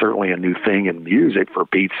not certainly a new thing in music, for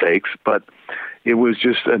Pete's sakes, but it was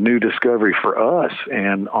just a new discovery for us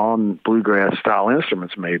and on bluegrass style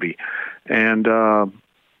instruments maybe. And because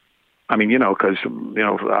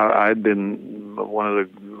I'd been one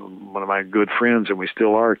of my good friends, and we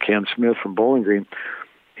still are, Ken Smith from Bowling Green.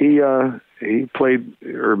 He played,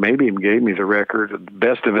 or maybe even gave me the record,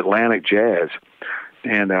 Best of Atlantic Jazz.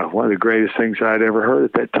 And one of the greatest things I'd ever heard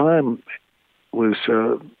at that time was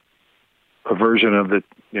a version of the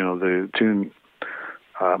tune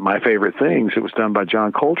My Favorite Things. It was done by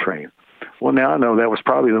John Coltrane. Well, now I know that was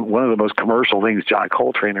probably one of the most commercial things John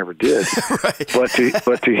Coltrane ever did. Right. But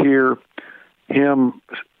to hear him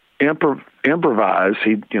improvise,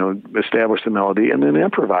 he established the melody and then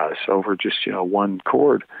improvise over just one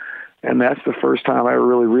chord, and that's the first time I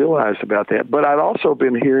really realized about that. But I'd also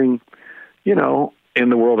been hearing, in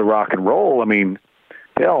the world of rock and roll,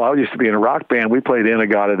 hell, I used to be in a rock band. We played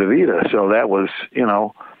Inagata Davida, so that was,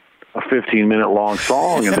 a 15-minute long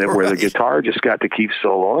song, and where the guitar just got to keep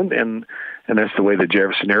soloing, and that's the way the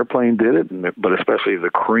Jefferson Airplane did it, but especially the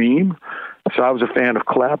Cream. So I was a fan of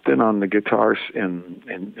Clapton on the guitars, and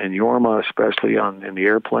Yorma especially in the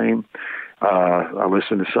Airplane. I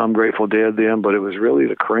listened to some Grateful Dead then, but it was really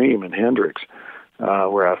the Cream and Hendrix.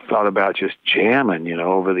 Where I thought about just jamming,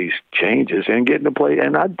 over these changes and getting to play.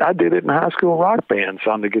 And I did it in high school rock bands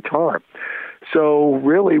on the guitar. So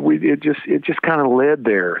really, it just kind of led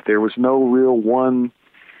there. There was no real one,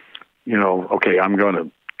 okay, I'm going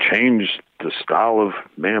to change the style of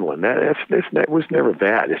mandolin. That was never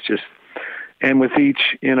that. It's just, and with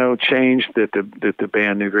each, change that the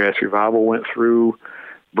band Newgrass Revival went through,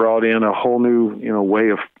 brought in a whole new, way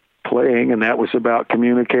of playing, and that was about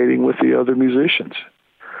communicating with the other musicians.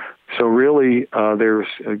 So really, there's,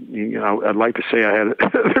 I'd like to say I had,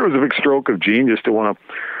 there was a big stroke of genius to want to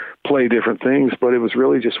play different things, but it was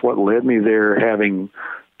really just what led me there, having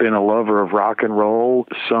been a lover of rock and roll,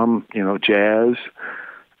 some, jazz,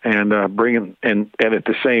 and bringing, and at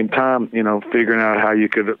the same time, figuring out how you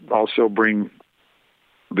could also bring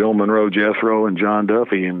Bill Monroe, Jethro, and John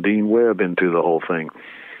Duffy and Dean Webb into the whole thing.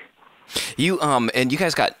 You and you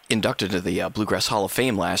guys got inducted to the Bluegrass Hall of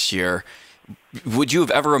Fame last year. Would you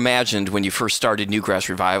have ever imagined when you first started Newgrass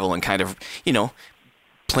Revival and kind of,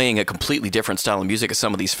 playing a completely different style of music at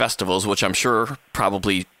some of these festivals, which I'm sure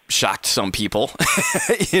probably shocked some people,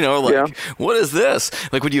 What is this?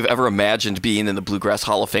 Like, would you have ever imagined being in the Bluegrass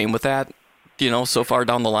Hall of Fame with that, so far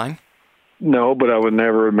down the line? No, but I would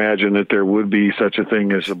never imagine that there would be such a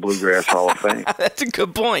thing as a Bluegrass Hall of Fame. That's a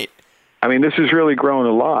good point. I mean, this has really grown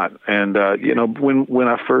a lot. And, when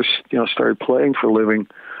I first, started playing for a living,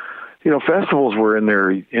 festivals were in their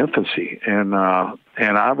infancy. And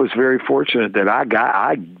I was very fortunate that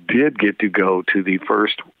I did get to go to the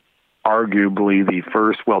first, definitely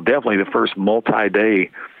the first multi-day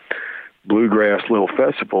bluegrass little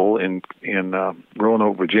festival in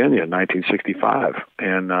Roanoke, Virginia in 1965.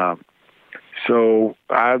 And, of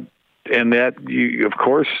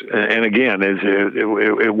course, and again,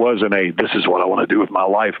 it wasn't a, this is what I want to do with my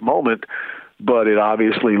life moment, but it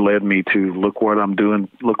obviously led me to look what I'm doing,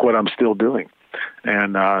 look what I'm still doing.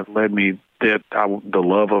 And, led me that the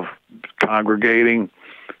love of congregating,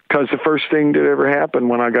 because the first thing that ever happened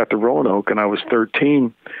when I got to Roanoke and I was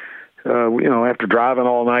 13, after driving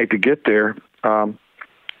all night to get there,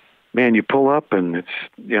 man, you pull up and it's,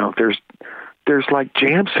 there's like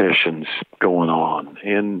jam sessions going on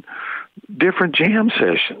and different jam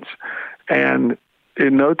sessions. And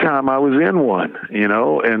in no time I was in one,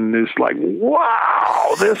 and it's like,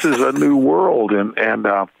 wow, this is a new world. And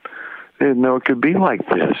I didn't know it could be like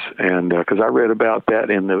this. And, cause I read about that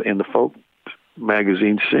in the folk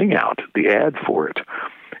magazine Sing Out, the ad for it,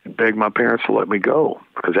 and begged my parents to let me go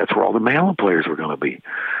because that's where all the mandolin players were going to be.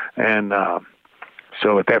 And,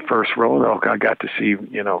 so at that first Roanoke, I got to see,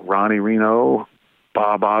 Ronnie Reno,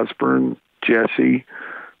 Bob Osborne, Jesse,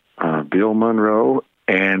 Bill Monroe,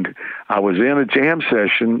 and I was in a jam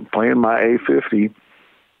session playing my A50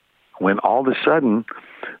 when all of a sudden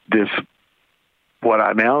what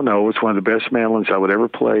I now know is one of the best mandolins I would ever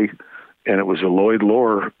play, and it was a Lloyd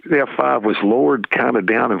Loar. The F5 was lowered kind of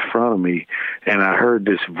down in front of me, and I heard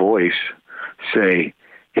this voice say,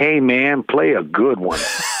 "Hey, man, play a good one.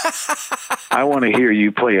 I want to hear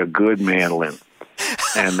you play a good mandolin."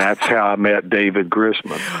 And that's how I met David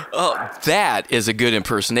Grisman. Oh, that is a good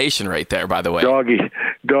impersonation right there, by the way.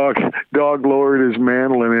 Dog lowered his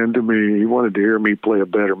mandolin into me. He wanted to hear me play a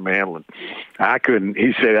better mandolin.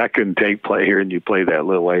 He said I couldn't play hearing you play that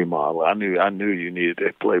little A model. I knew you needed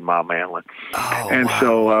to play my mandolin. Oh, and wow.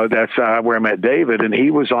 So that's where I met David, and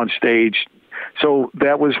he was on stage. So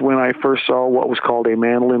that was when I first saw what was called a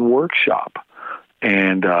mandolin workshop.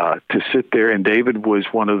 And to sit there, and David was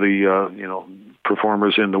one of the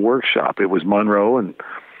performers in the workshop. It was Monroe and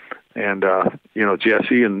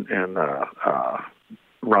Jesse and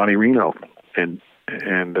Ronnie Reno and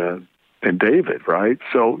David, right?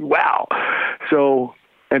 So wow. So,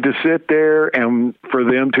 and to sit there and for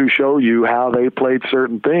them to show you how they played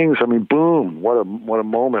certain things, I mean, boom, what a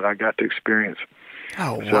moment I got to experience.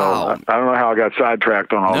 Oh, wow. So I don't know how I got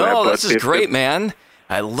sidetracked on all that. No, this is great, man.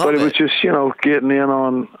 I love it. But it was just, getting in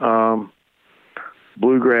on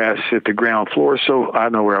bluegrass at the ground floor. So I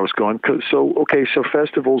know where I was going. So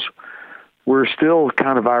festivals were still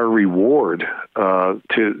kind of our reward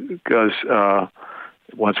because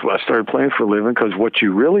once I started playing for a living, because what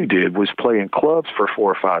you really did was play in clubs for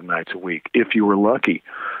 4 or 5 nights a week, if you were lucky,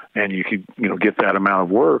 and you could, get that amount of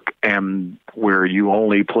work, and where you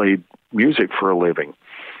only played music for a living.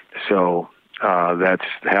 So that's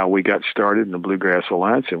how we got started in the Bluegrass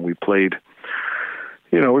Alliance, and we played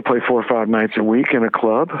 4 or 5 nights a week in a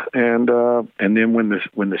club, and then when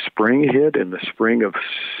the spring hit, in the spring of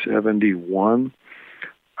 '71,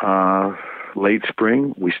 late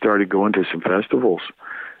spring, we started going to some festivals,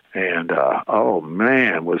 and oh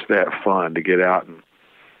man, was that fun to get out and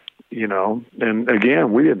and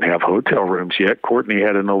again, we didn't have hotel rooms yet. Courtney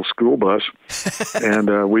had an old school bus,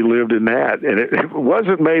 and we lived in that. And it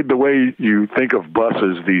wasn't made the way you think of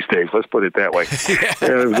buses these days. Let's put it that way.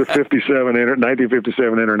 And it was a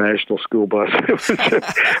 1957 International school bus.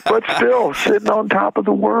 But still, sitting on top of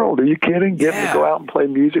the world. Are you kidding? Getting to go out and play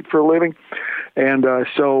music for a living. And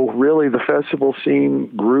so really the festival scene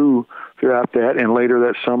grew throughout that. And later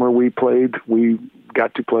that summer we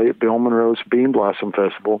got to play at Bill Monroe's Bean Blossom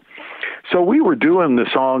Festival. So we were doing the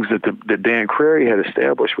songs that Dan Crary had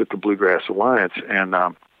established with the Bluegrass Alliance. And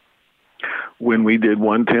when we did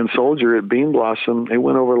 110 Soldier at Bean Blossom, it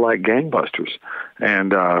went over like gangbusters.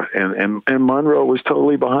 And Monroe was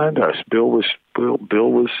totally behind us. Bill was, he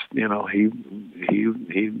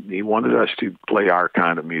wanted us to play our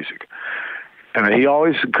kind of music. And he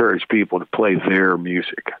always encouraged people to play their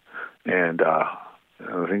music. And I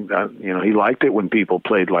think that, he liked it when people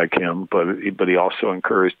played like him, but he also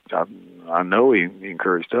encouraged, I know he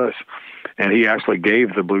encouraged us. And he actually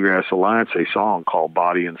gave the Bluegrass Alliance a song called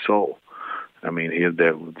Body and Soul. I mean, he had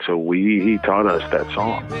that, so he taught us that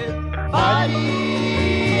song.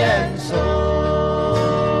 Body and soul.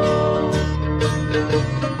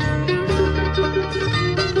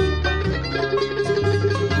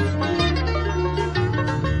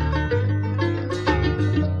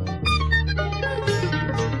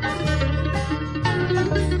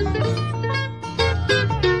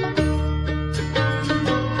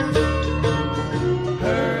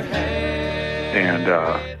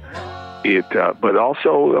 But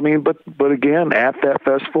also, but again, at that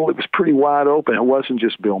festival, it was pretty wide open. It wasn't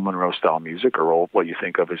just Bill Monroe style music or what you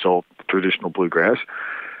think of as old traditional bluegrass,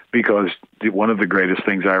 because one of the greatest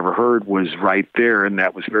things I ever heard was right there, and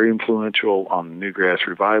that was very influential on the Newgrass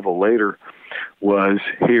Revival later, was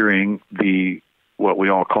hearing what we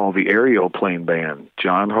all call the aeroplane band,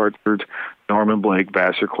 John Hartford, Norman Blake,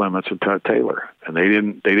 Vassar Clements, and Tut Taylor. And they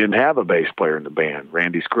didn't have a bass player in the band.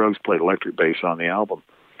 Randy Scruggs played electric bass on the album.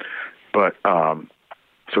 But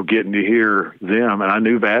so getting to hear them, and I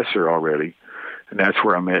knew Vassar already, and that's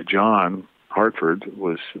where I met John Hartford.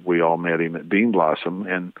 We all met him at Bean Blossom,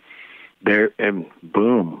 and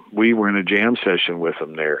boom, we were in a jam session with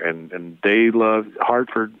them there, and they loved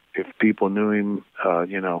Hartford. If people knew him,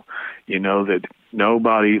 you know that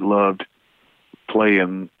nobody loved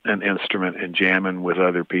playing an instrument and jamming with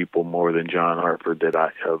other people more than John Hartford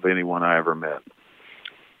of anyone I ever met.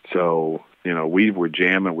 So, we were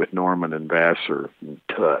jamming with Norman and Vassar and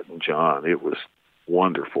Tut and John. It was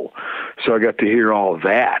wonderful. So I got to hear all of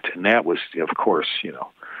that, and that was, of course,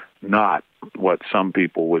 not what some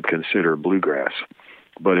people would consider bluegrass,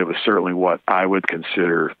 but it was certainly what I would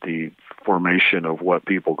consider the formation of what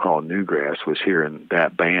people call newgrass, was hearing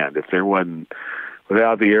that band. If there wasn't,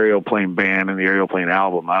 without the Aeroplane Band and the Aeroplane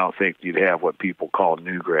album, I don't think you'd have what people call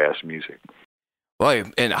newgrass music. Boy,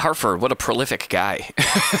 and Hartford, what a prolific guy.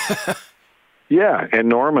 Yeah, and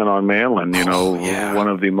Norman on mandolin, one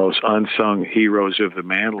of the most unsung heroes of the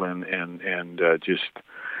mandolin, and just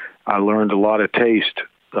I learned a lot of taste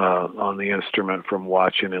on the instrument from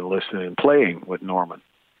watching and listening and playing with Norman.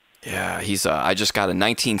 Yeah, he's. I just got a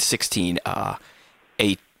 1916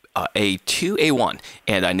 A2A1,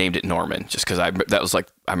 and I named it Norman just because I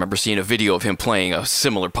remember seeing a video of him playing a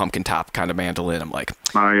similar pumpkin top kind of mandolin. I'm like,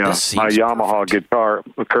 my Yamaha guitar.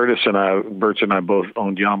 Curtis and Birch and I both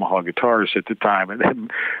owned Yamaha guitars at the time, and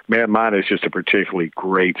man, mine is just a particularly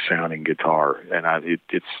great sounding guitar, and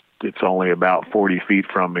it's only about 40 feet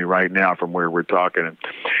from me right now from where we're talking.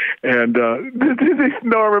 And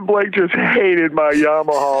Norman Blake just hated my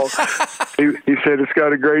Yamaha. He said it's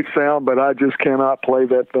got a great sound, but I just cannot play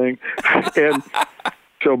that thing. And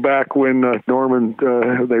so back when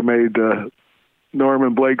they made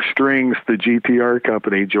Norman Blake Strings, the GTR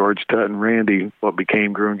company, George Tut and Randy, what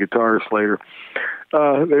became Gruen Guitars later,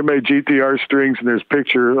 they made GTR strings, and there's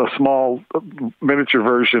a small miniature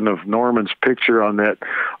version of Norman's picture on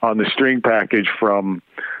the string package from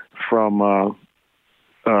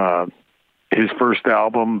his first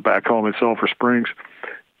album, Back Home in Sulphur Springs.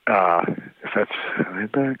 That's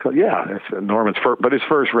Norman's first, but his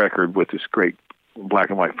first record with this great black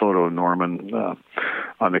and white photo of Norman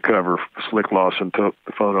on the cover. Slick Lawson took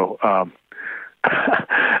the photo.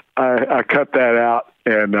 I cut that out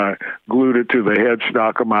and glued it to the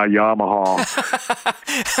headstock of my Yamaha.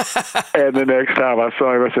 And the next time I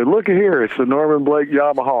saw him, I said, "Look at here, it's the Norman Blake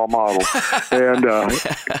Yamaha model." And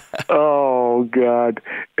oh God,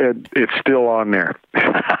 and it's still on there.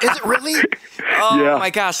 Is it really? Oh yeah. My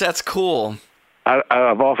gosh, that's cool.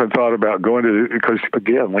 I've often thought about going to, because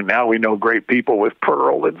again, now we know great people with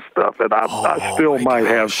Pearl and stuff, and I still might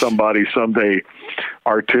have somebody someday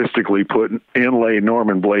artistically inlay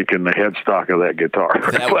Norman Blake in the headstock of that guitar.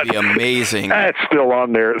 That would be amazing. That's still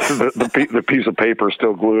on there. The piece of paper is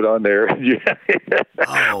still glued on there. Yeah.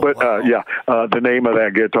 The name of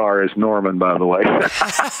that guitar is Norman, by the way.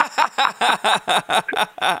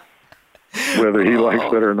 Whether he likes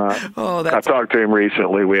it or not. I talked to him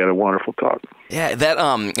recently. We had a wonderful talk. Yeah, that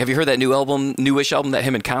have you heard that newish album that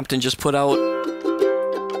him and Compton just put out?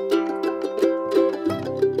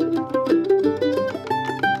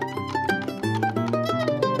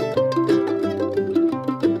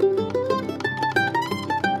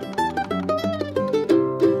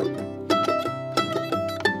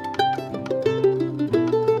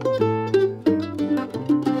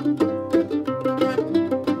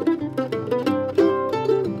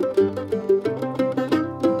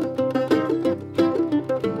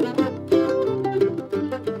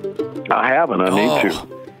 I haven't. I need to.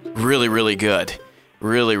 Really, really good.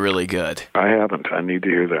 Really, really good. I haven't. I need to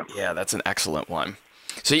hear that. Yeah, that's an excellent one.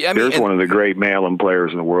 So there's one of the great mandolin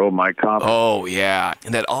players in the world, Mike Compton. Oh yeah,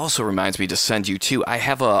 and that also reminds me to send you too. I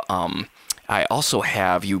have I also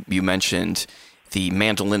have you mentioned the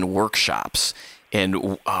mandolin workshops, and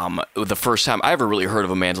the first time I ever really heard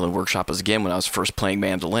of a mandolin workshop was again when I was first playing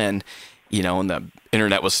mandolin. And the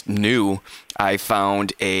internet was new. I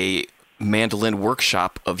found a mandolin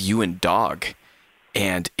workshop of you and Dog,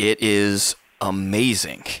 and it is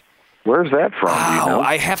amazing. Where's that from? Wow, do you know?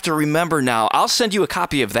 I have to remember now. I'll send you a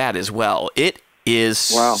copy of that as well. It is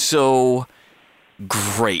so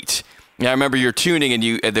great. Yeah, I remember you're tuning,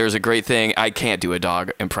 and there's a great thing. I can't do a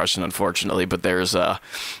Dog impression, unfortunately, but there's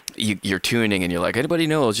you're tuning, and you're like, anybody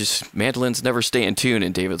knows, just mandolins never stay in tune.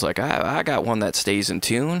 And David's like, I got one that stays in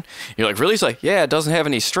tune. You're like, really? He's like, yeah, it doesn't have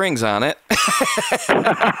any strings on it.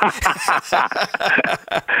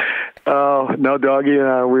 Oh no, Doggy and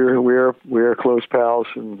I, we're close pals,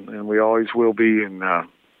 and we always will be. And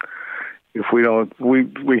if we don't,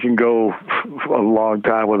 we can go a long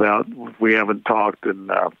time we haven't talked,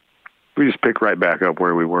 and we just pick right back up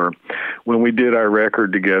where we were when we did our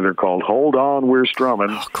record together called "Hold On, We're Strumming."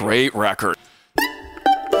 Oh, great record.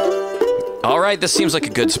 All right, this seems like a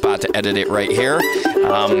good spot to edit it right here.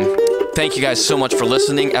 Thank you guys so much for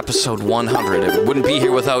listening. Episode 100. It wouldn't be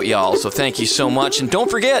here without y'all, so thank you so much. And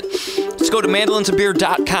don't forget, let's go to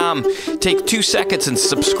mandolinsandbeer.com. Take 2 seconds and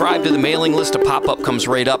subscribe to the mailing list. A pop-up comes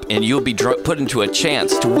right up, and you'll be put into a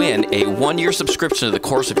chance to win a 1-year subscription to the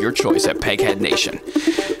course of your choice at Peghead Nation.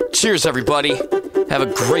 Cheers, everybody. Have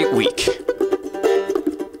a great week.